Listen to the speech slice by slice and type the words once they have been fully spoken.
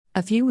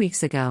A few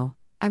weeks ago,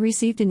 I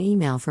received an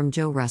email from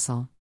Joe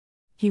Russell.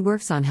 He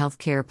works on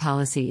healthcare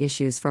policy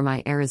issues for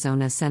my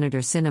Arizona Senator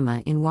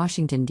Sinema in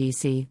Washington,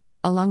 D.C.,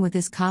 along with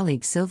his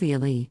colleague Sylvia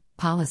Lee,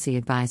 policy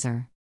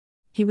advisor.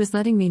 He was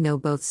letting me know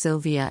both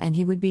Sylvia and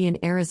he would be in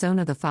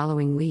Arizona the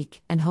following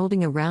week and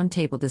holding a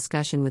roundtable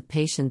discussion with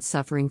patients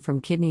suffering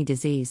from kidney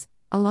disease,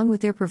 along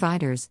with their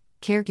providers,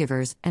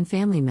 caregivers, and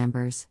family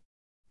members.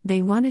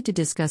 They wanted to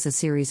discuss a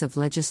series of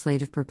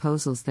legislative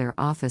proposals their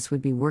office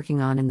would be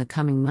working on in the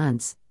coming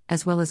months,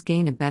 as well as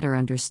gain a better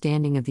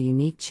understanding of the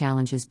unique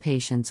challenges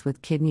patients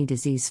with kidney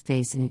disease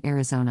face in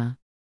Arizona.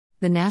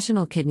 The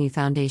National Kidney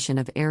Foundation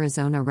of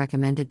Arizona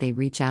recommended they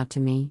reach out to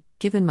me,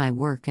 given my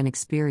work and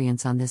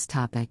experience on this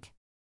topic.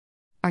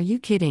 Are you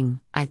kidding?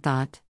 I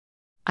thought.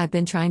 I've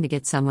been trying to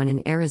get someone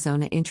in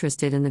Arizona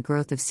interested in the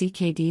growth of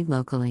CKD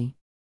locally.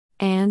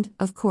 And,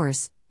 of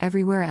course,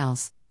 everywhere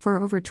else, for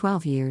over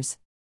 12 years.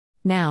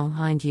 Now,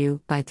 mind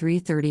you, by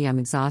 3:30 I'm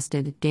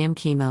exhausted, damn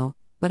chemo,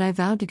 but I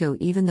vowed to go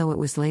even though it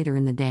was later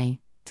in the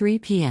day, 3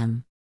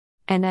 p.m.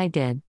 And I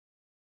did.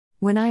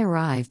 When I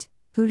arrived,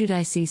 who did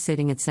I see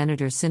sitting at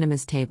Senator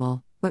Sinema's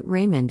table, but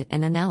Raymond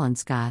and Annellen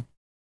Scott?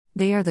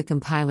 They are the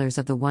compilers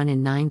of the 1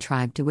 in 9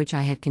 tribe to which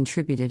I had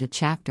contributed a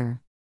chapter.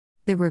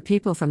 There were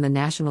people from the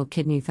National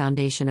Kidney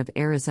Foundation of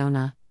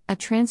Arizona, a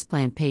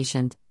transplant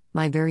patient,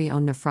 my very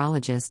own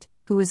nephrologist,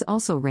 who is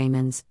also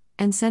Raymond's,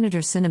 and Senator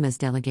Sinema's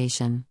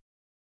delegation.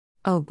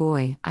 Oh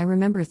boy, I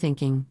remember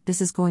thinking,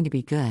 this is going to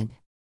be good.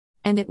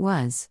 And it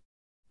was.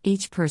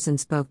 Each person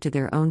spoke to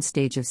their own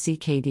stage of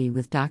CKD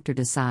with Dr.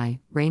 Desai,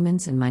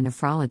 Raymond's and my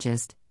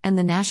nephrologist, and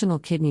the National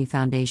Kidney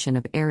Foundation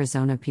of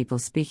Arizona people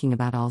speaking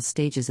about all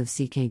stages of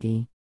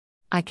CKD.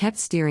 I kept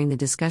steering the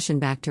discussion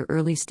back to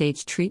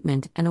early-stage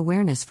treatment and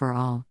awareness for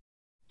all.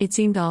 It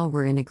seemed all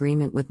were in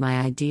agreement with my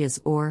ideas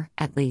or,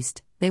 at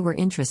least, they were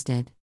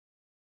interested.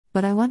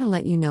 But I want to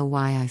let you know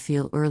why I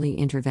feel early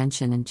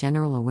intervention and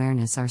general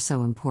awareness are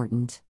so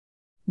important.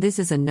 This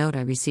is a note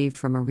I received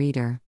from a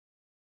reader.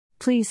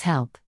 Please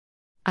help.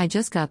 I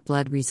just got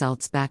blood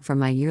results back from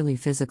my yearly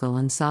physical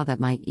and saw that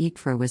my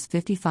ECFR was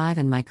 55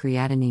 and my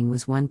creatinine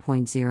was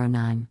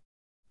 1.09.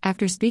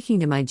 After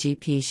speaking to my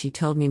GP, she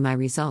told me my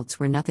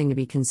results were nothing to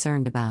be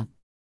concerned about.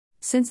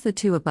 Since the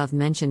two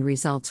above-mentioned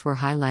results were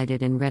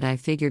highlighted in red, I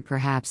figured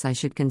perhaps I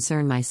should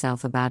concern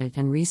myself about it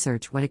and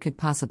research what it could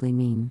possibly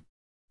mean.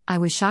 I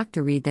was shocked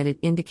to read that it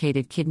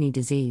indicated kidney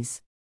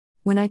disease.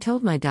 When I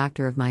told my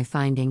doctor of my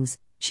findings,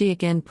 she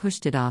again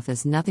pushed it off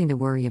as nothing to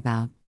worry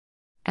about.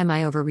 Am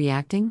I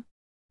overreacting?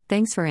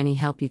 Thanks for any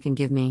help you can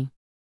give me.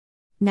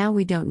 Now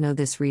we don't know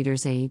this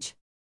reader's age.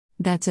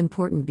 That's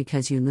important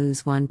because you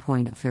lose 1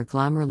 point of your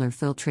glomerular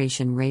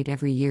filtration rate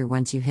every year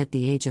once you hit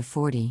the age of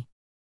 40.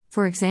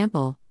 For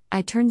example,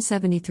 I turned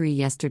 73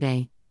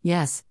 yesterday.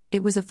 Yes,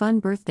 it was a fun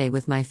birthday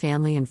with my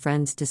family and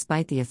friends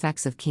despite the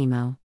effects of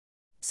chemo.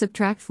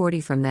 Subtract 40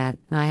 from that,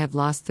 and I have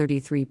lost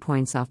 33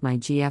 points off my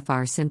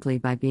GFR simply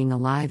by being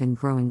alive and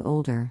growing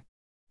older.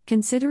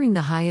 Considering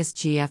the highest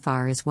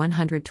GFR is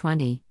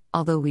 120,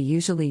 although we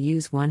usually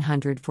use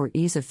 100 for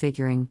ease of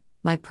figuring,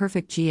 my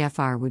perfect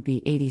GFR would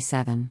be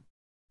 87.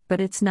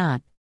 But it's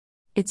not.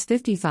 It's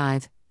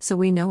 55, so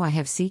we know I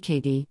have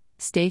CKD,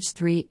 stage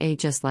 3A,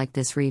 just like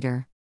this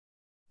reader.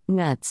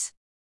 Nuts.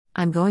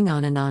 I'm going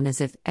on and on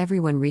as if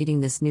everyone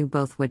reading this knew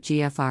both what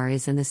GFR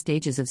is and the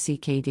stages of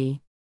CKD.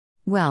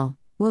 Well,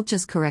 we'll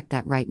just correct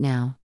that right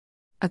now.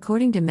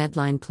 According to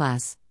Medline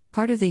Plus,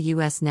 part of the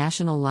U.S.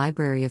 National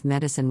Library of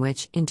Medicine,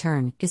 which, in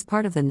turn, is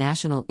part of the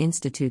National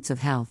Institutes of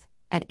Health,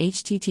 at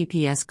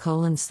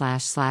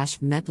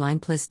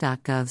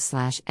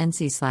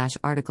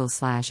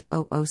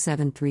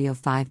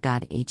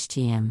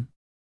https://medlineplus.gov/nc/article/0073005.htm.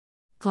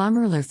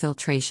 Glomerular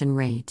filtration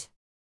rate.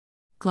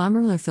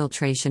 Glomerular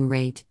filtration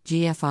rate,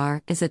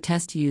 GFR, is a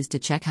test used to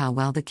check how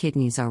well the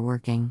kidneys are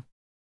working.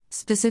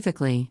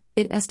 Specifically,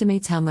 it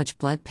estimates how much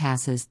blood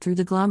passes through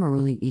the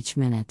glomeruli each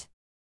minute.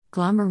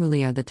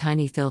 Glomeruli are the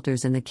tiny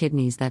filters in the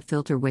kidneys that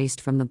filter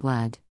waste from the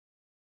blood.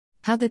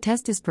 How the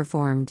test is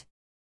performed.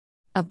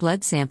 A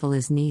blood sample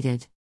is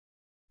needed.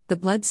 The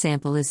blood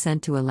sample is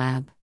sent to a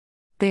lab.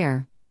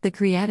 There, the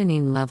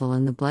creatinine level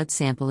in the blood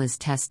sample is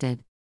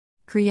tested.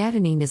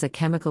 Creatinine is a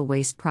chemical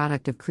waste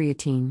product of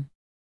creatine.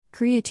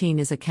 Creatine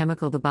is a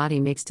chemical the body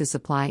makes to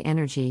supply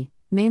energy,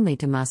 mainly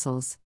to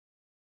muscles.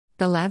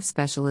 The lab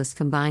specialist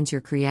combines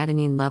your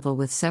creatinine level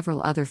with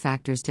several other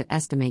factors to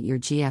estimate your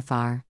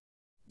GFR.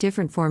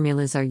 Different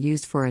formulas are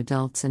used for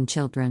adults and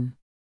children.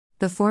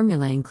 The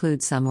formula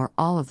includes some or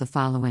all of the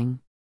following: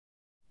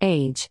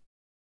 age,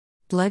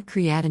 blood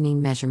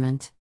creatinine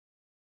measurement,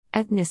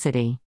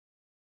 ethnicity,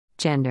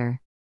 gender,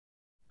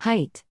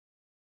 height,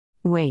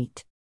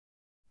 weight.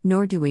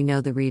 Nor do we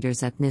know the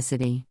reader's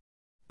ethnicity.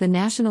 The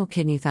National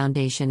Kidney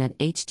Foundation at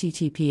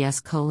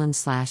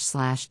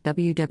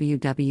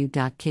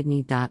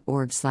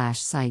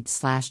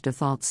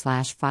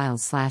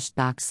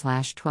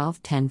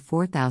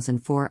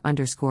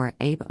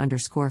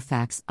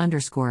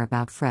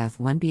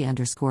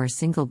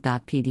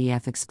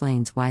frev1b_single.pdf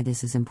explains why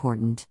this is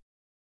important.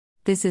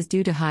 This is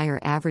due to higher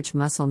average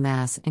muscle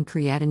mass and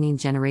creatinine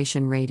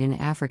generation rate in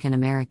African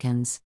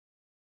Americans.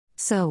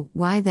 So,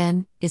 why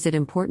then is it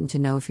important to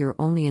know if you're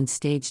only in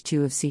stage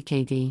 2 of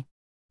CKD?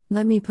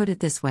 Let me put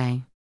it this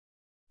way.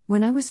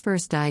 When I was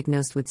first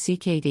diagnosed with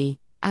CKD,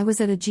 I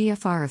was at a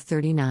GFR of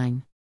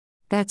 39.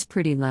 That's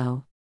pretty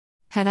low.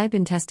 Had I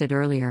been tested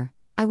earlier,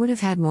 I would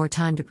have had more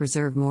time to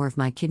preserve more of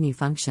my kidney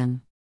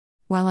function.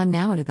 While I'm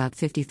now at about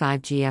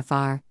 55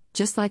 GFR,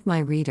 just like my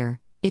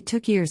reader, it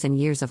took years and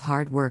years of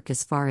hard work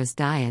as far as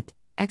diet,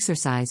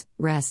 exercise,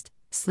 rest,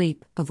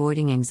 sleep,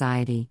 avoiding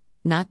anxiety,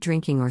 not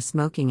drinking or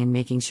smoking, and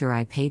making sure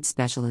I paid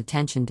special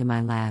attention to my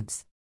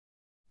labs.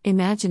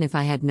 Imagine if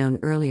I had known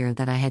earlier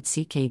that I had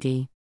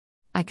CKD.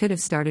 I could have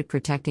started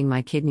protecting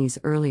my kidneys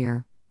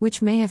earlier,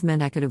 which may have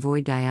meant I could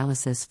avoid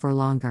dialysis for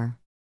longer.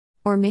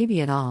 Or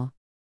maybe at all.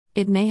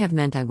 It may have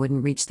meant I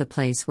wouldn't reach the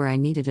place where I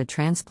needed a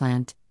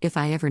transplant, if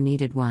I ever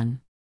needed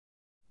one.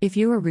 If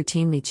you are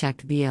routinely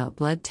checked via a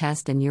blood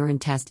test and urine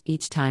test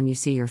each time you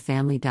see your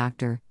family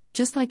doctor,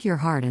 just like your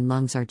heart and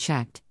lungs are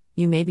checked,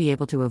 you may be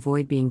able to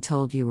avoid being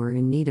told you were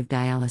in need of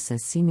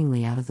dialysis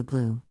seemingly out of the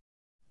blue.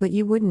 But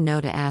you wouldn't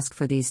know to ask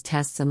for these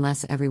tests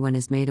unless everyone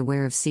is made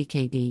aware of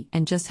CKD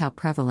and just how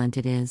prevalent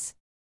it is.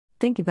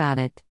 Think about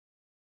it.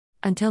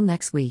 Until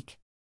next week.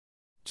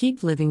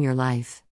 Keep living your life.